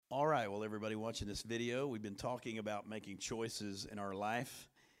right, well, everybody watching this video, we've been talking about making choices in our life,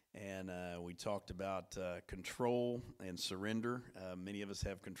 and we talked about control and surrender. Many of us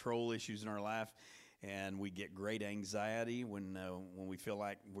have control issues in our life, and we get great anxiety when we feel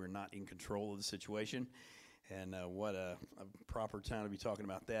like we're not in control of the situation. And what a proper time to be talking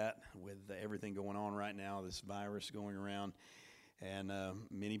about that with everything going on right now, this virus going around. And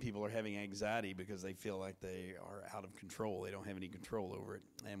many people are having anxiety because they feel like they are out of control. They don't have any control over it.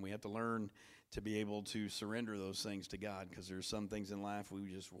 And we have to learn to be able to surrender those things to God, because there's some things in life we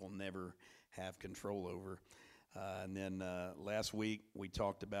just will never have control over. And then last week we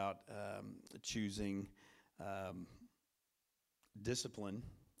talked about choosing discipline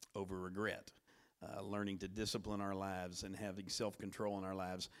over regret. Learning to discipline our lives and having self-control in our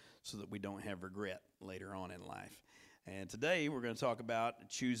lives so that we don't have regret later on in life. And today we're going to talk about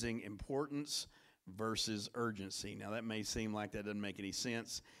choosing importance versus urgency. Now that may seem like that doesn't make any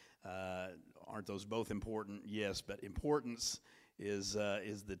sense. Aren't those both important? Yes, but importance is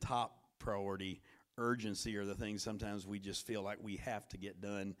the top priority. Urgency are the things sometimes we just feel like we have to get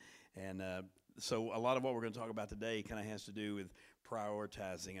done. And so a lot of what we're going to talk about today kind of has to do with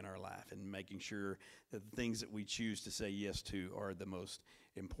prioritizing in our life and making sure that the things that we choose to say yes to are the most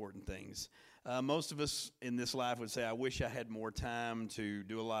important things. Most of us in this life would say, I wish I had more time to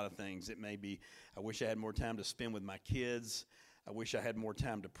do a lot of things. It may be, I wish I had more time to spend with my kids. I wish I had more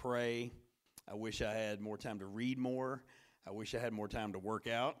time to pray. I wish I had more time to read more. I wish I had more time to work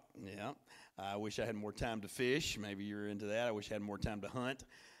out. Yeah. I wish I had more time to fish. Maybe you're into that. I wish I had more time to hunt.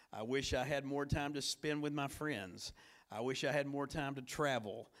 I wish I had more time to spend with my friends. I wish I had more time to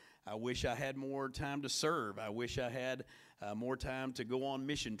travel. I wish I had more time to serve. I wish I had more time to go on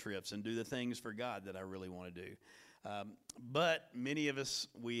mission trips and do the things for God that I really want to do. But many of us,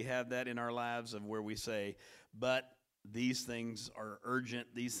 we have that in our lives of where we say, but these things are urgent.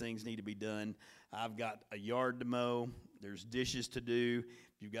 These things need to be done. I've got a yard to mow. There's dishes to do.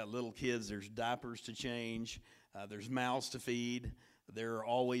 If you've got little kids, there's diapers to change. There's mouths to feed. There are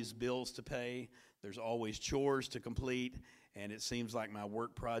always bills to pay. There's always chores to complete. And it seems like my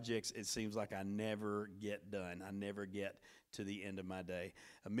work projects, it seems like I never get done. I never get to the end of my day.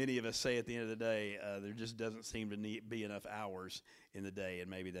 Many of us say at the end of the day, there just doesn't seem to be enough hours in the day, and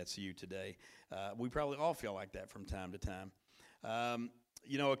maybe that's you today. We probably all feel like that from time to time.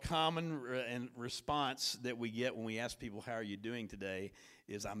 A common response that we get when we ask people, how are you doing today,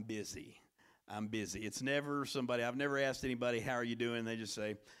 is I'm busy. I'm busy. It's never somebody, I've never asked anybody, how are you doing? They just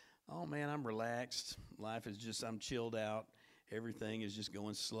say, oh man, I'm relaxed. Life is just, I'm chilled out. Everything is just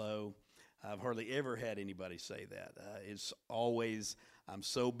going slow. I've hardly ever had anybody say that. It's always, I'm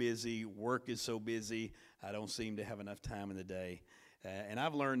so busy. Work is so busy. I don't seem to have enough time in the day. And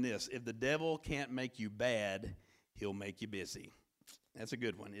I've learned this. If the devil can't make you bad, he'll make you busy. That's a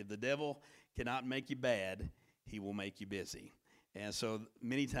good one. If the devil cannot make you bad, he will make you busy. And so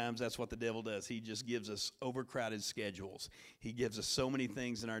many times that's what the devil does. He just gives us overcrowded schedules. He gives us so many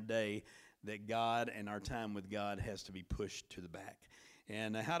things in our day that God and our time with God has to be pushed to the back.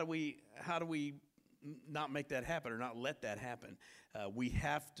 And how do we not make that happen or not let that happen? We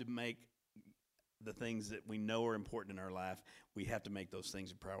have to make the things that we know are important in our life, we have to make those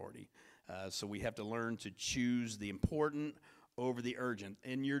things a priority. So we have to learn to choose the important over the urgent.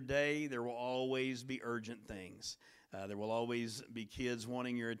 In your day, there will always be urgent things. There will always be kids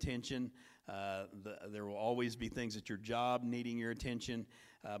wanting your attention. There will always be things at your job needing your attention.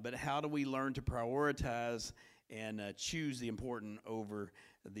 But how do we learn to prioritize and choose the important over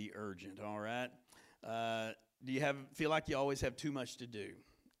the urgent? All right. Do you feel like you always have too much to do?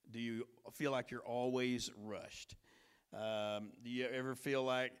 Do you feel like you're always rushed? Do you ever feel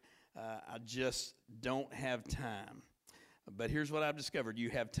like I just don't have time? But here's what I've discovered. You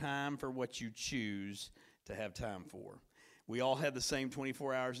have time for what you choose to have time for. We all have the same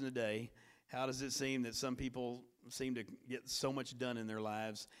 24 hours in a day. How does it seem that some people seem to get so much done in their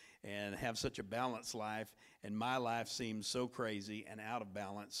lives and have such a balanced life, and my life seems so crazy and out of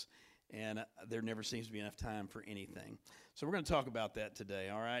balance, and there never seems to be enough time for anything? So we're going to talk about that today,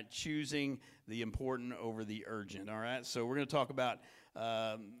 all right? Choosing the important over the urgent, all right? So we're going to talk about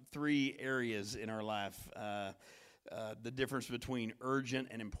three areas in our life, the difference between urgent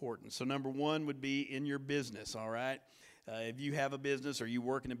and important. So number one would be in your business, all right? If you have a business or you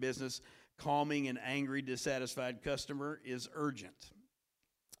work in a business, calming an angry, dissatisfied customer is urgent.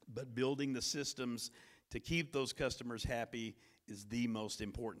 But building the systems to keep those customers happy is the most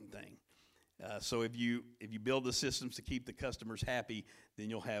important thing. So if you build the systems to keep the customers happy, then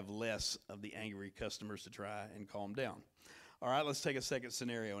you'll have less of the angry customers to try and calm down. All right, let's take a second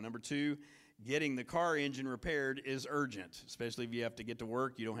scenario. Number 2, getting the car engine repaired is urgent, especially if you have to get to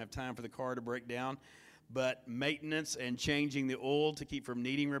work. You don't have time for the car to break down. But maintenance and changing the oil to keep from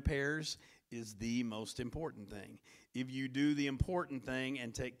needing repairs is the most important thing. If you do the important thing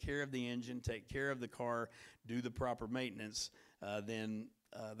and take care of the engine, take care of the car, do the proper maintenance, then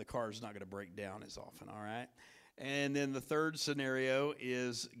the car is not going to break down as often, all right? And then the third scenario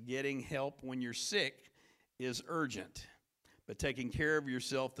is getting help when you're sick is urgent. But taking care of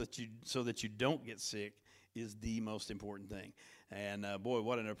yourself so that you don't get sick is the most important thing. And boy,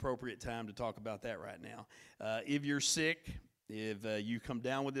 what an appropriate time to talk about that right now. If you're sick, if you come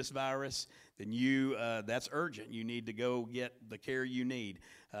down with this virus, then that's urgent. You need to go get the care you need.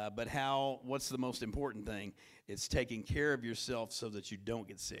 But what's the most important thing? It's taking care of yourself so that you don't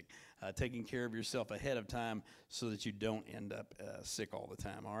get sick. Taking care of yourself ahead of time so that you don't end up sick all the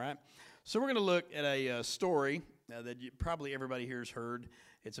time, all right? So we're going to look at a story that probably everybody here has heard.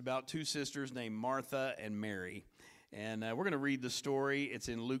 It's about 2 sisters named Martha and Mary. And we're going to read the story. It's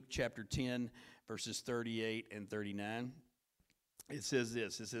in Luke chapter 10, verses 38 and 39. It says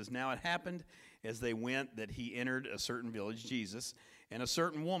this. It says, "Now it happened as they went that he entered a certain village, Jesus, and a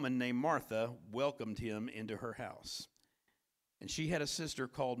certain woman named Martha welcomed him into her house. And she had a sister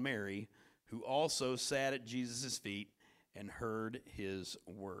called Mary, who also sat at Jesus' feet and heard his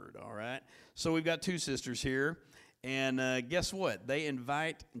word." All right? So we've got 2 sisters here. And guess what? They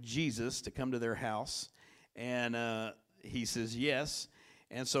invite Jesus to come to their house. And he says yes.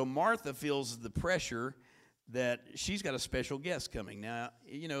 And so Martha feels the pressure that she's got a special guest coming. Now,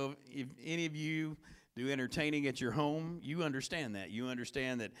 you know, if any of you do entertaining at your home, you understand that. You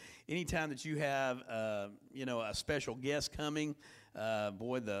understand that anytime that you have, a special guest coming,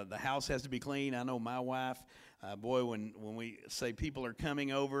 boy, the house has to be clean. I know my wife, boy, when we say people are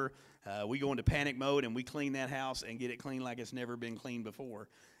coming over, we go into panic mode and we clean that house and get it clean like it's never been cleaned before.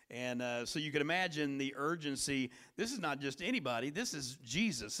 And so you can imagine the urgency. This is not just anybody. This is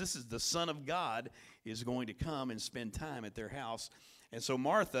Jesus. This is the Son of God is going to come and spend time at their house. And so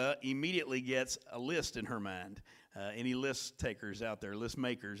Martha immediately gets a list in her mind. Any list takers out there, list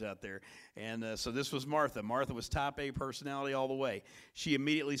makers out there. And so this was Martha. Martha was type A personality all the way. She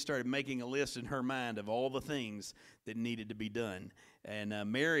immediately started making a list in her mind of all the things that needed to be done. And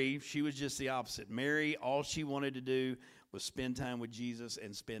Mary, she was just the opposite. Mary, all she wanted to do was spend time with Jesus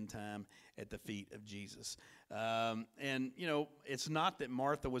and spend time at the feet of Jesus. And, you know, it's not that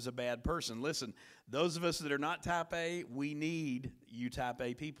Martha was a bad person. Listen, those of us that are not type A, we need you type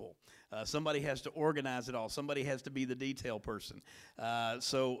A people. Somebody has to organize it all. Somebody has to be the detail person.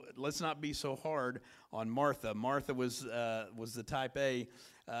 So let's not be so hard on Martha. Martha was the type A.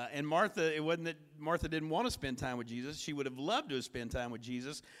 And Martha, it wasn't that Martha didn't want to spend time with Jesus. She would have loved to have spent time with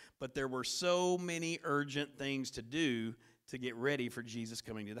Jesus, but there were so many urgent things to do to get ready for Jesus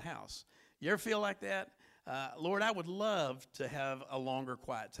coming to the house. You ever feel like that? Lord, I would love to have a longer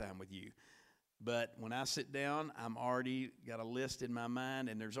quiet time with you. But when I sit down, I'm already got a list in my mind,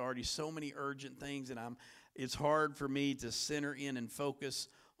 and there's already so many urgent things, and it's hard for me to center in and focus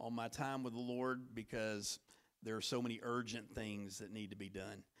on my time with the Lord because there are so many urgent things that need to be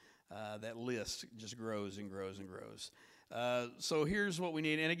done. That list just grows and grows and grows. So here's what we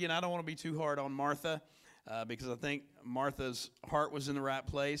need. And again, I don't want to be too hard on Martha because I think Martha's heart was in the right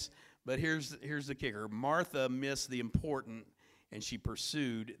place. But here's the kicker. Martha missed the important, and she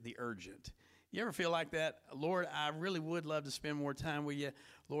pursued the urgent. You ever feel like that? Lord, I really would love to spend more time with you.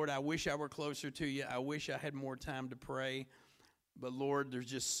 Lord, I wish I were closer to you. I wish I had more time to pray. But Lord, there's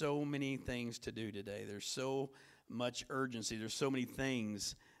just so many things to do today. There's so much urgency. There's so many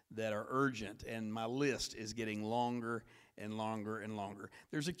things that are urgent, and my list is getting longer and longer and longer.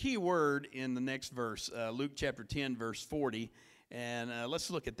 There's a key word in the next verse, Luke chapter 10, verse 40, and let's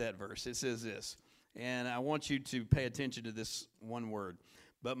look at that verse. It says this, and I want you to pay attention to this one word.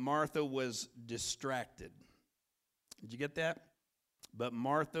 But Martha was distracted. Did you get that? But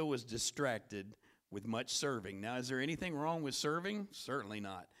Martha was distracted with much serving. Now, is there anything wrong with serving? Certainly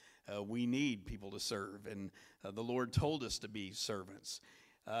not. We need people to serve, and the Lord told us to be servants.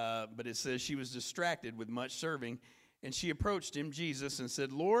 But it says she was distracted with much serving, and she approached him, Jesus, and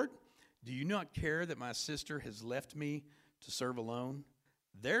said, Lord, do you not care that my sister has left me to serve alone?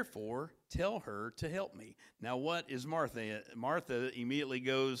 Therefore, tell her to help me. Now, what is Martha? Martha immediately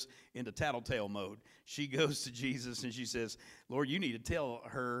goes into tattletale mode. She goes to Jesus and she says, Lord, you need to tell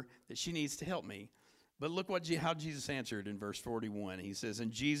her that she needs to help me. But look how Jesus answered in verse 41. He says,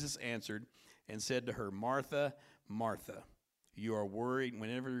 and Jesus answered and said to her, Martha, Martha, you are worried.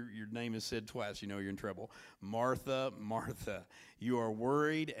 Whenever your name is said twice, you know you're in trouble. Martha, Martha, you are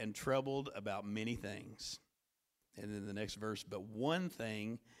worried and troubled about many things. And then the next verse, but one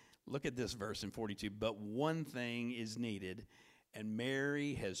thing, look at this verse in 42, but one thing is needed, and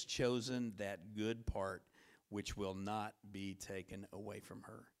Mary has chosen that good part which will not be taken away from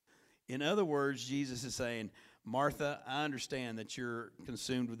her. In other words, Jesus is saying, Martha, I understand that you're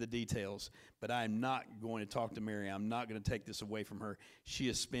consumed with the details, but I am not going to talk to Mary. I'm not going to take this away from her. She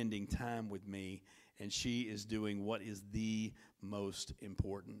is spending time with me, and she is doing what is the most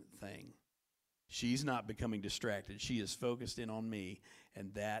important thing. She's not becoming distracted. She is focused in on me,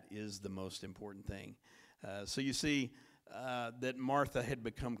 and that is the most important thing. So you see that Martha had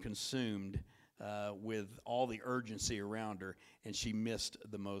become consumed with all the urgency around her, and she missed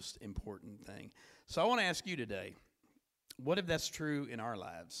the most important thing. So I want to ask you today, what if that's true in our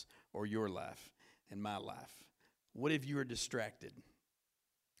lives, or your life, and my life? What if you are distracted?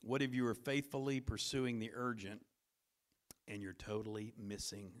 What if you are faithfully pursuing the urgent, and you're totally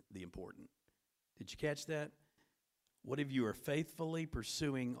missing the important? Did you catch that? What if you are faithfully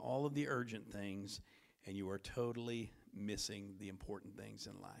pursuing all of the urgent things, and you are totally missing the important things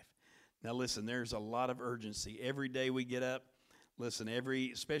in life? Now listen, there's a lot of urgency. Every day we get up, listen,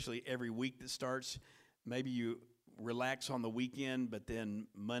 especially every week that starts, maybe you relax on the weekend, but then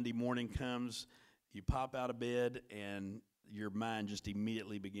Monday morning comes, you pop out of bed, and your mind just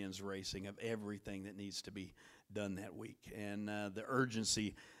immediately begins racing of everything that needs to be done that week. And the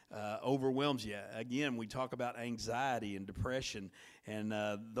urgency overwhelms you. Again, we talk about anxiety and depression, and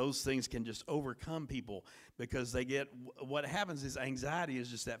those things can just overcome people because what happens is anxiety is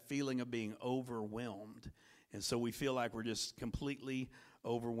just that feeling of being overwhelmed. And so we feel like we're just completely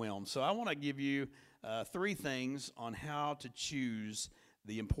overwhelmed. So I want to give you 3 things on how to choose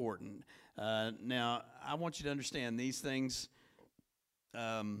the important. Now, I want you to understand these things,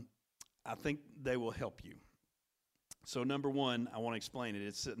 I think they will help you. So number 1, I want to explain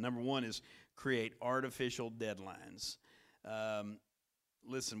it. Number 1 is create artificial deadlines.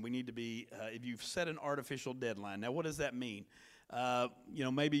 Listen, we need to be, if you've set an artificial deadline, now what does that mean?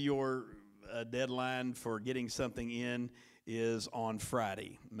 Maybe your deadline for getting something in is on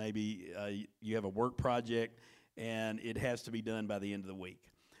Friday. Maybe you have a work project and it has to be done by the end of the week.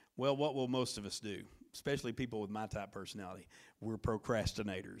 Well, what will most of us do? Especially people with my type personality. We're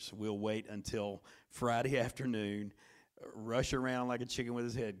procrastinators. We'll wait until Friday afternoon, rush around like a chicken with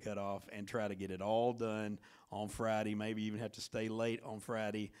his head cut off, and try to get it all done on Friday, maybe even have to stay late on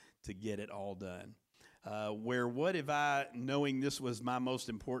Friday to get it all done. What if I, knowing this was my most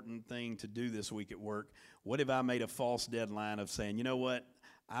important thing to do this week at work, what if I made a false deadline of saying, you know what,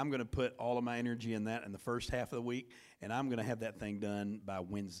 I'm going to put all of my energy in that in the first half of the week, and I'm going to have that thing done by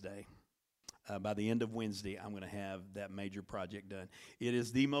Wednesday. By the end of Wednesday, I'm going to have that major project done. It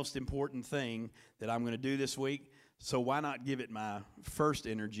is the most important thing that I'm going to do this week, so why not give it my first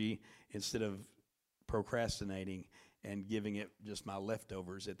energy instead of procrastinating and giving it just my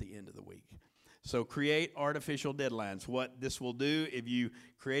leftovers at the end of the week? So create artificial deadlines. What this will do, if you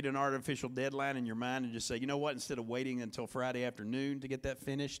create an artificial deadline in your mind and just say, you know what, instead of waiting until Friday afternoon to get that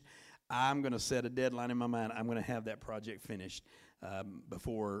finished, I'm going to set a deadline in my mind. I'm going to have that project finished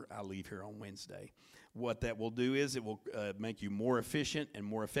before I leave here on Wednesday. What that will do is it will make you more efficient and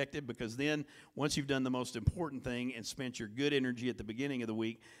more effective, because then once you've done the most important thing and spent your good energy at the beginning of the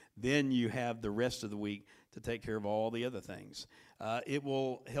week, then you have the rest of the week to take care of all the other things. It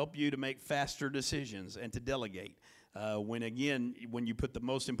will help you to make faster decisions and to delegate. When you put the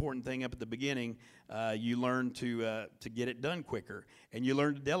most important thing up at the beginning, you learn to get it done quicker, and you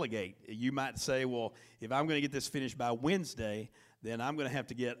learn to delegate. You might say, well, if I'm going to get this finished by Wednesday, then I'm going to have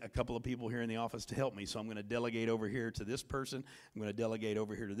to get a couple of people here in the office to help me. So I'm going to delegate over here to this person. I'm going to delegate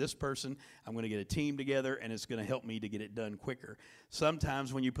over here to this person. I'm going to get a team together, and it's going to help me to get it done quicker.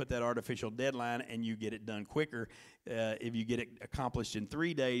 Sometimes when you put that artificial deadline and you get it done quicker, if you get it accomplished in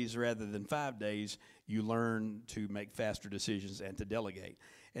 3 days rather than 5 days, you learn to make faster decisions and to delegate.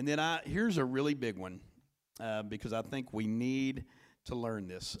 And then here's a really big one, because I think we need to learn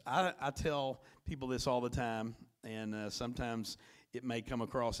this. I tell people this all the time, and sometimes it may come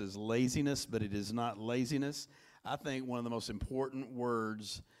across as laziness, but it is not laziness. I think one of the most important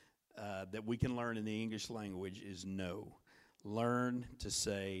words that we can learn in the English language is no. Learn to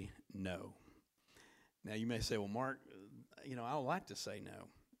say no. Now, you may say, well, Mark, I don't like to say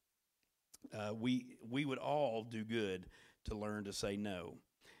no. We would all do good to learn to say no.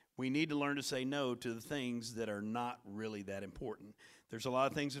 We need to learn to say no to the things that are not really that important. There's a lot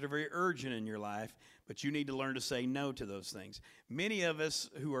of things that are very urgent in your life, but you need to learn to say no to those things. Many of us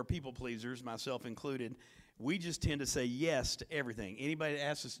who are people pleasers, myself included, we just tend to say yes to everything. Anybody that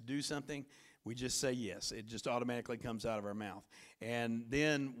asks us to do something, We just say yes. It just automatically comes out of our mouth. And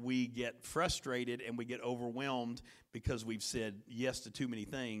then we get frustrated and we get overwhelmed because we've said yes to too many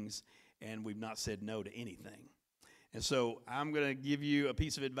things and we've not said no to anything. And so I'm going to give you a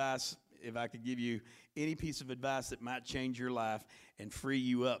piece of advice. If I could give you any piece of advice that might change your life and free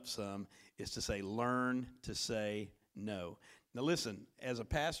you up some, is to say, learn to say no. Now listen, as a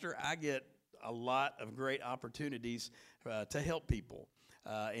pastor, I get a lot of great opportunities to help people.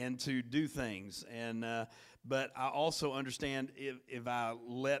 And to do things, but I also understand if I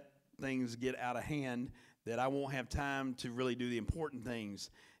let things get out of hand, that I won't have time to really do the important things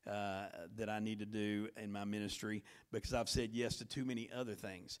that I need to do in my ministry because I've said yes to too many other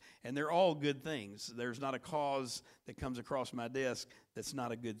things. And they're all good things. There's not a cause that comes across my desk that's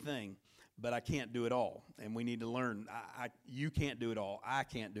not a good thing, but I can't do it all, and we need to learn. You can't do it all. I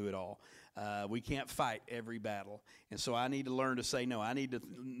can't do it all. We can't fight every battle. And so I need to learn to say no. I need to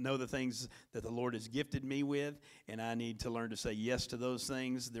know the things that the Lord has gifted me with, and I need to learn to say yes to those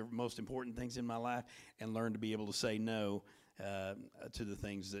things, the most important things in my life, and learn to be able to say no to the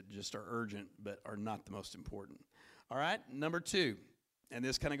things that just are urgent but are not the most important. All right, number 2, and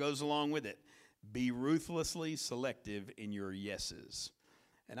this kind of goes along with it. Be ruthlessly selective in your yeses.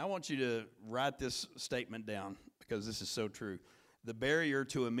 And I want you to write this statement down because this is so true. The barrier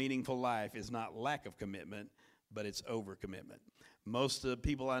to a meaningful life is not lack of commitment, but it's overcommitment. Most of the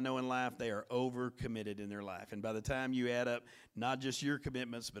people I know in life, they are overcommitted in their life. And by the time you add up not just your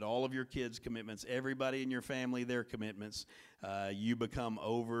commitments, but all of your kids' commitments, everybody in your family, their commitments, you become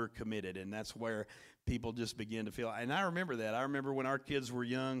overcommitted. And that's where people just begin to feel. And I remember that. I remember when our kids were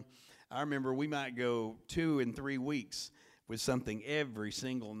young, I remember we might go 2 and 3 weeks with something every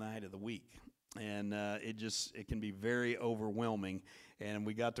single night of the week. And it can be very overwhelming. And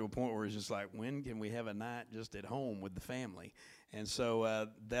we got to a point where it's just like, when can we have a night just at home with the family? And so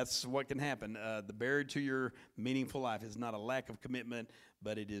that's what can happen. The barrier to your meaningful life is not a lack of commitment,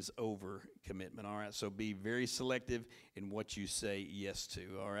 but it is overcommitment. All right, so be very selective in what you say yes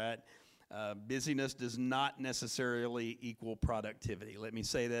to. All right. Busyness does not necessarily equal productivity. Let me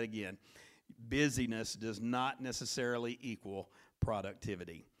say that again. Busyness does not necessarily equal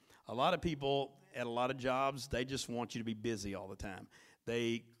productivity. A lot of people at a lot of jobs, they just want you to be busy all the time.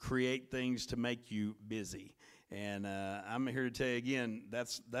 They create things to make you busy. And I'm here to tell you again,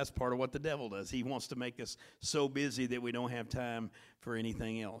 that's part of what the devil does. He wants to make us so busy that we don't have time for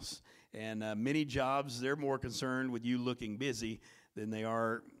anything else. And many jobs, they're more concerned with you looking busy than they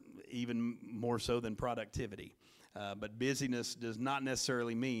are even more so than productivity. But busyness does not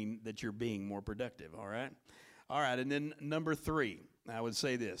necessarily mean that you're being more productive, all right? All right, and then number 3, I would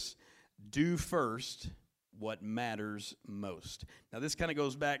say this. Do first what matters most. Now, this kind of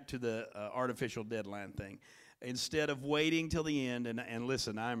goes back to the artificial deadline thing. Instead of waiting till the end, and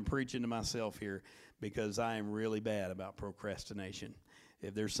listen, I'm preaching to myself here because I am really bad about procrastination.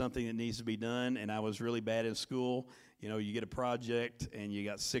 If there's something that needs to be done, and I was really bad in school, you get a project and you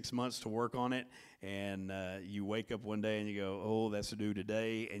got 6 months to work on it, and you wake up one day and you go, oh, that's due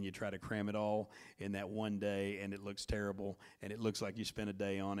today, and you try to cram it all in that one day, and it looks terrible, and it looks like you spent a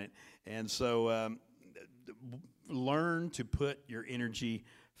day on it. And so learn to put your energy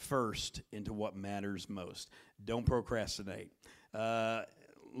first into what matters most. Don't procrastinate.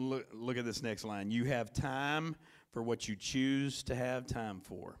 Look at this next line. You have time for what you choose to have time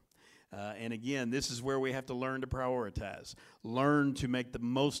for. And again, this is where we have to learn to prioritize. Learn to make the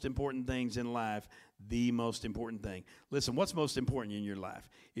most important things in life the most important thing. Listen, what's most important in your life?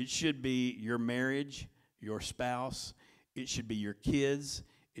 It should be your marriage, your spouse. It should be your kids.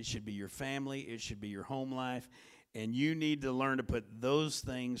 It should be your family. It should be your home life. And you need to learn to put those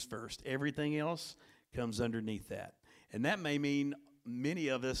things first. Everything else comes underneath that. And that may mean many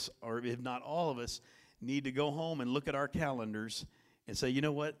of us, or if not all of us, need to go home and look at our calendars and say, you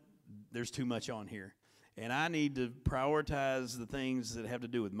know what? There's too much on here. And I need to prioritize the things that have to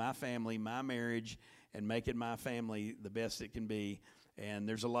do with my family, my marriage, and making my family the best it can be. And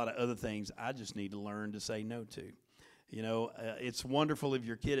there's a lot of other things I just need to learn to say no to. It's wonderful if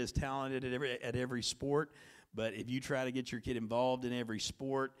your kid is talented at every sport, but if you try to get your kid involved in every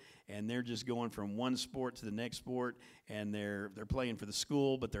sport and they're just going from one sport to the next sport and they're playing for the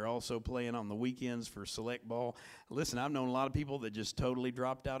school, but they're also playing on the weekends for select ball. Listen, I've known a lot of people that just totally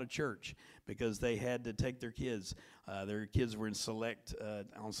dropped out of church because they had to take their kids. Their kids were in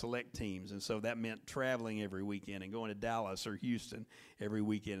on select teams, and so that meant traveling every weekend and going to Dallas or Houston every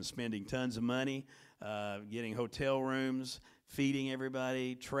weekend and spending tons of money, getting hotel rooms, feeding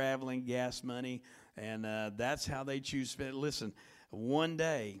everybody, traveling, gas money. And that's how they choose to spend. Listen, one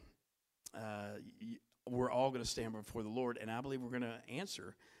day we're all going to stand before the Lord, and I believe we're going to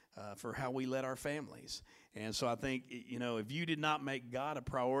answer for how we led our families. And so I think, if you did not make God a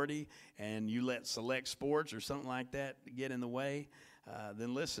priority and you let select sports or something like that get in the way,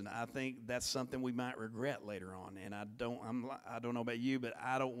 then listen, I think that's something we might regret later on. And I don't know about you, but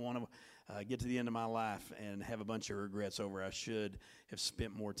I don't want to get to the end of my life and have a bunch of regrets over I should have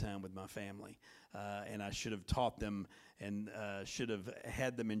spent more time with my family. And I should have taught them and should have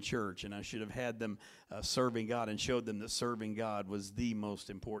had them in church, and I should have had them serving God and showed them that serving God was the most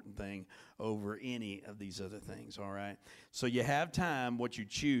important thing over any of these other things, all right? So you have time, what you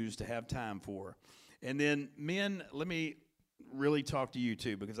choose to have time for. And then men, let me really talk to you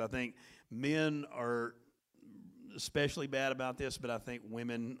too, because I think men are especially bad about this, but I think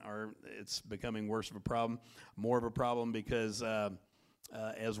women it's becoming more of a problem because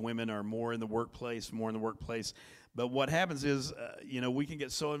as women are more in the workplace. But what happens is, we can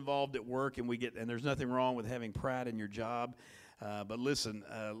get so involved at work, and there's nothing wrong with having pride in your job. But listen,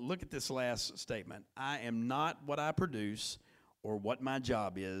 look at this last statement. I am not what I produce or what my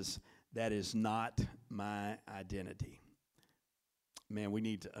job is. That is not my identity. Man, we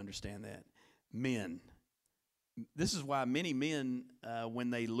need to understand that. Men, this is why many men, when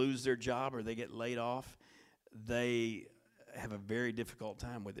they lose their job or they get laid off, they have a very difficult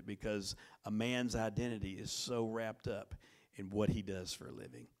time with it, because a man's identity is so wrapped up in what he does for a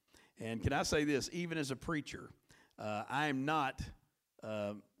living. And can I say this? Even as a preacher, I'm not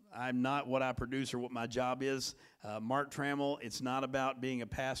what I produce or what my job is. Mark Trammell, it's not about being a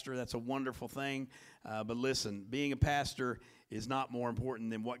pastor. That's a wonderful thing. But listen, being a pastor is not more important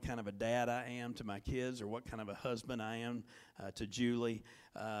than what kind of a dad I am to my kids or what kind of a husband I am to Julie.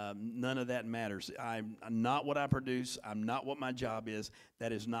 None of that matters. I'm not what I produce. I'm not what my job is.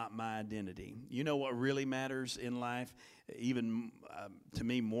 That is not my identity. You know what really matters in life, even to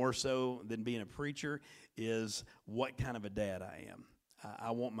me more so than being a preacher, is what kind of a dad I am.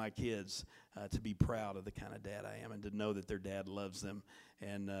 I want my kids to be proud of the kind of dad I am and to know that their dad loves them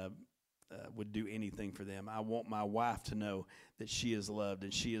and would do anything for them. I want my wife to know that she is loved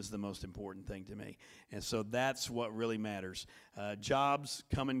and she is the most important thing to me. And so that's what really matters. Jobs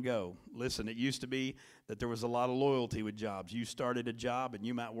come and go. Listen, it used to be that there was a lot of loyalty with jobs. You started a job and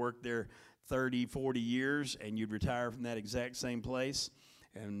you might work there 30, 40 years and you'd retire from that exact same place.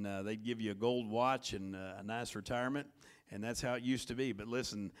 And they'd give you a gold watch and a nice retirement. And that's how it used to be. But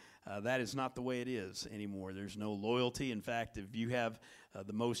listen, that is not the way it is anymore. There's no loyalty. In fact, if you have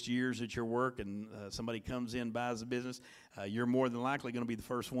the most years at your work and somebody comes in, buys a business, you're more than likely going to be the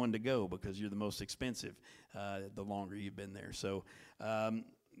first one to go because you're the most expensive the longer you've been there. So,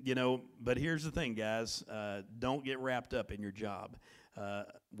 but here's the thing, guys. Don't get wrapped up in your job.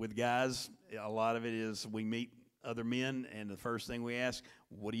 With guys, a lot of it is we meet other men, and the first thing we ask,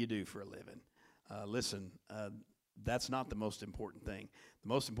 what do you do for a living? Listen, that's not the most important thing. The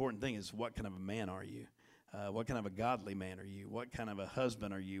most important thing is, what kind of a man are you? What kind of a godly man are you? What kind of a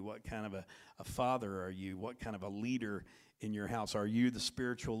husband are you? What kind of a father are you? What kind of a leader in your house? Are you the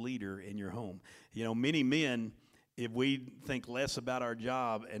spiritual leader in your home? Many men, if we think less about our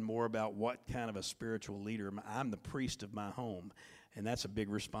job and more about what kind of a spiritual leader, I'm the priest of my home, and that's a big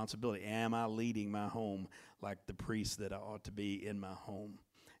responsibility. Am I leading my home like the priest that I ought to be in my home?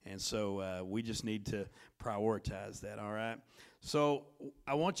 And so we just need to prioritize that, all right? So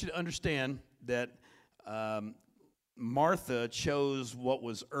I want you to understand that Martha chose what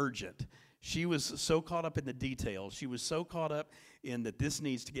was urgent. She was so caught up in the details. She was so caught up in that this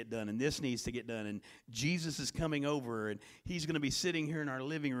needs to get done and this needs to get done. And Jesus is coming over and he's going to be sitting here in our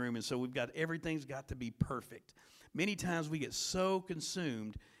living room. And so everything's got to be perfect. Many times we get so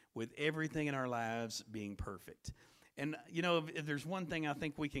consumed with everything in our lives being perfect. And, if there's one thing I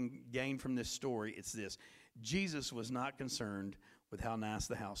think we can gain from this story, it's this. Jesus was not concerned with how nice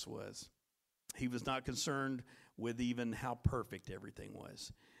the house was. He was not concerned with even how perfect everything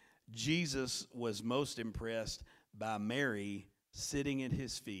was. Jesus was most impressed by Mary sitting at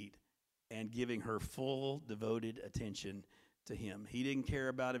his feet and giving her full, devoted attention to him. He didn't care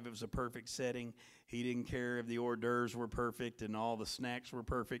about if it was a perfect setting. He didn't care if the hors d'oeuvres were perfect and all the snacks were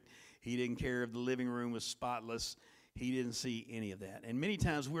perfect. He didn't care if the living room was spotless. He didn't see any of that. And many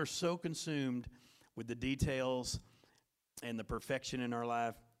times we're so consumed with the details and the perfection in our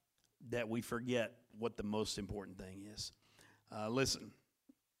life that we forget what the most important thing is. Listen,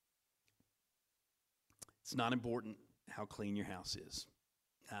 it's not important how clean your house is.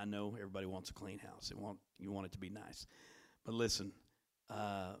 I know everybody wants a clean house. You want it to be nice. But listen,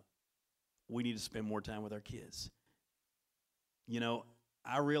 we need to spend more time with our kids.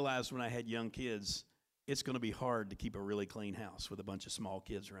 I realized when I had young kids, it's going to be hard to keep a really clean house with a bunch of small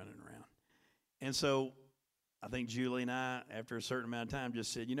kids running around. And so I think Julie and I, after a certain amount of time,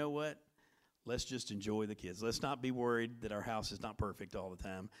 just said, you know what? Let's just enjoy the kids. Let's not be worried that our house is not perfect all the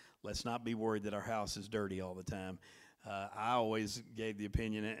time. Let's not be worried that our house is dirty all the time. I always gave the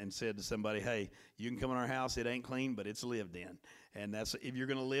opinion and said to somebody, hey, you can come in our house. It ain't clean, but it's lived in. And that's if you're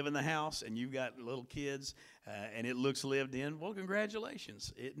going to live in the house and you've got little kids and it looks lived in, well,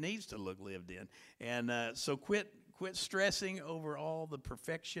 congratulations. It needs to look lived in. And so quit stressing over all the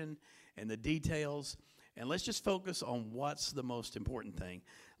perfection and the details. And let's just focus on what's the most important thing.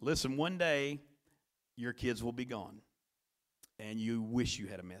 Listen, one day your kids will be gone, and you wish you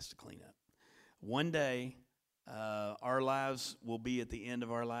had a mess to clean up. One day our lives will be at the end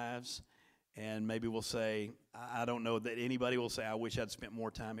of our lives, and maybe we'll say, I don't know that anybody will say, I wish I'd spent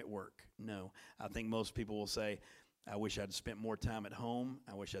more time at work. No, I think most people will say, I wish I'd spent more time at home.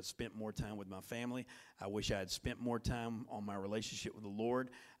 I wish I'd spent more time with my family. I wish I had spent more time on my relationship with the Lord.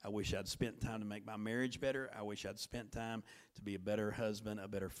 I wish I'd spent time to make my marriage better. I wish I'd spent time to be a better husband, a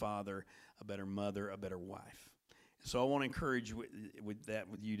better father, a better mother, a better wife. So I want to encourage with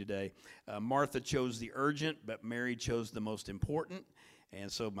you today. Martha chose the urgent, but Mary chose the most important.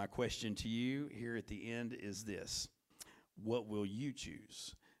 And so my question to you here at the end is this: what will you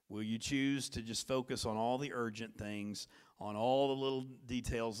choose? Will you choose to just focus on all the urgent things, on all the little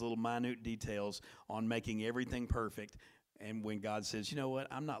details, little minute details, on making everything perfect? And when God says, you know what,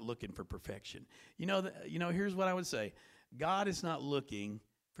 I'm not looking for perfection. Here's what I would say. God is not looking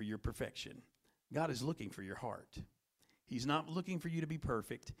for your perfection. God is looking for your heart. He's not looking for you to be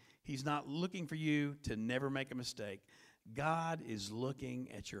perfect. He's not looking for you to never make a mistake. God is looking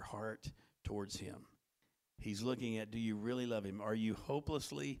at your heart towards Him. He's looking at, do you really love Him? Are you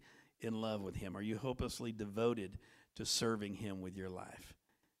hopelessly in love with Him? Are you hopelessly devoted to serving Him with your life?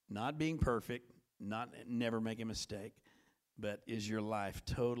 Not being perfect, never making a mistake, but is your life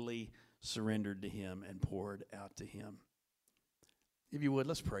totally surrendered to Him and poured out to Him? If you would,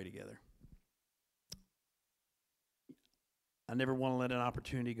 let's pray together. I never want to let an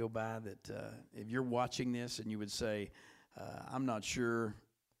opportunity go by that if you're watching this and you would say, I'm not sure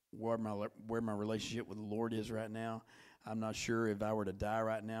where my relationship with the Lord is right now. I'm not sure if I were to die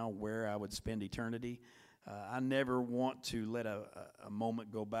right now where I would spend eternity. I never want to let a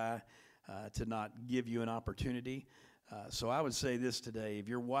moment go by to not give you an opportunity. So I would say this today: if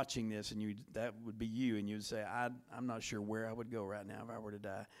you're watching this and that would be you, and you would say, I'm not sure where I would go right now if I were to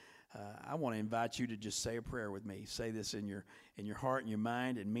die. I want to invite you to just say a prayer with me. Say this in your heart and your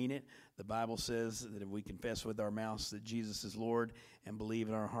mind and mean it. The Bible says that if we confess with our mouths that Jesus is Lord and believe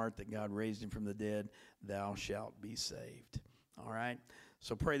in our heart that God raised Him from the dead, thou shalt be saved. All right?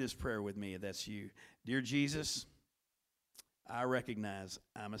 So pray this prayer with me if that's you. Dear Jesus, I recognize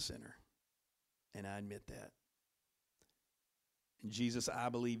I'm a sinner, and I admit that. And Jesus, I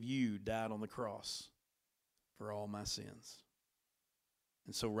believe you died on the cross for all my sins.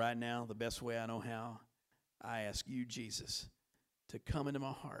 And so right now, the best way I know how, I ask you, Jesus, to come into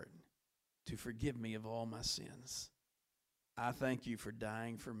my heart, to forgive me of all my sins. I thank you for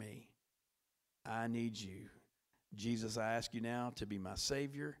dying for me. I need you. Jesus, I ask you now to be my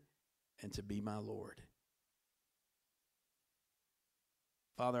Savior and to be my Lord.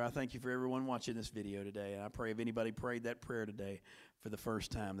 Father, I thank you for everyone watching this video today. And I pray if anybody prayed that prayer today for the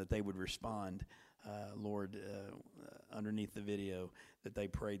first time, that they would respond, Lord, underneath the video, that they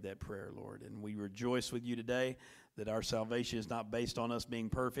prayed that prayer, Lord. And we rejoice with you today that our salvation is not based on us being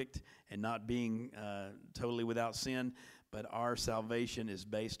perfect and not being totally without sin, but our salvation is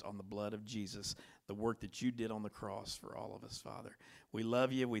based on the blood of Jesus, the work that you did on the cross for all of us, Father. We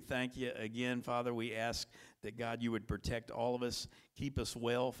love you. We thank you again, Father. We ask that, God, you would protect all of us, keep us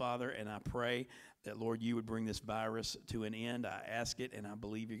well, Father, and I pray that, Lord, you would bring this virus to an end. I ask it, and I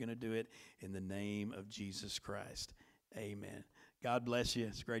believe you're going to do it in the name of Jesus Christ. Amen. God bless you.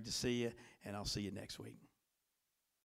 It's great to see you, and I'll see you next week.